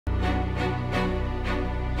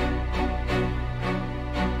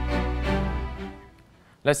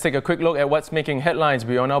Let's take a quick look at what's making headlines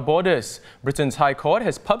beyond our borders. Britain's High Court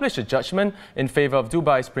has published a judgment in favour of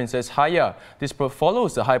Dubai's Princess Haya. This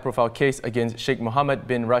follows the high-profile case against Sheikh Mohammed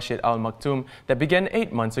bin Rashid Al Maktoum that began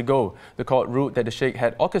 8 months ago. The court ruled that the Sheikh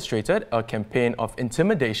had orchestrated a campaign of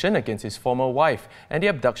intimidation against his former wife and the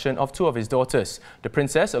abduction of 2 of his daughters. The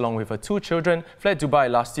princess, along with her 2 children, fled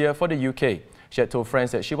Dubai last year for the UK. She had told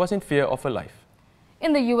friends that she was in fear of her life.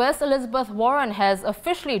 In the US, Elizabeth Warren has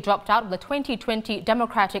officially dropped out of the 2020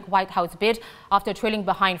 Democratic White House bid after trailing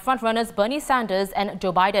behind frontrunners Bernie Sanders and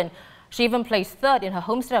Joe Biden. She even placed 3rd in her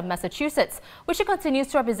home state of Massachusetts, which she continues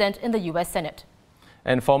to represent in the US Senate.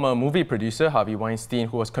 And former movie producer Harvey Weinstein,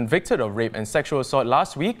 who was convicted of rape and sexual assault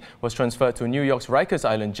last week, was transferred to New York's Rikers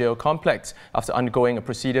Island jail complex after undergoing a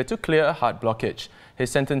procedure to clear a heart blockage. His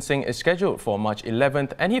sentencing is scheduled for March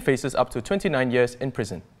 11th and he faces up to 29 years in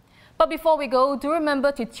prison. But before we go, do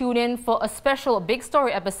remember to tune in for a special Big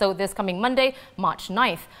Story episode this coming Monday, March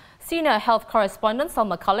 9th. Senior health correspondent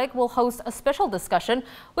Salma Khalek will host a special discussion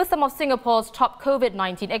with some of Singapore's top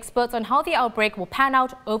COVID-19 experts on how the outbreak will pan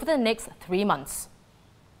out over the next 3 months.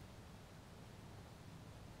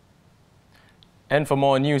 And for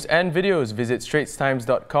more news and videos, visit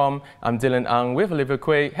straitstimes.com. I'm Dylan Ang with Olivia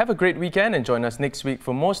Quay. Have a great weekend and join us next week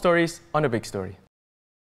for more stories on The Big Story.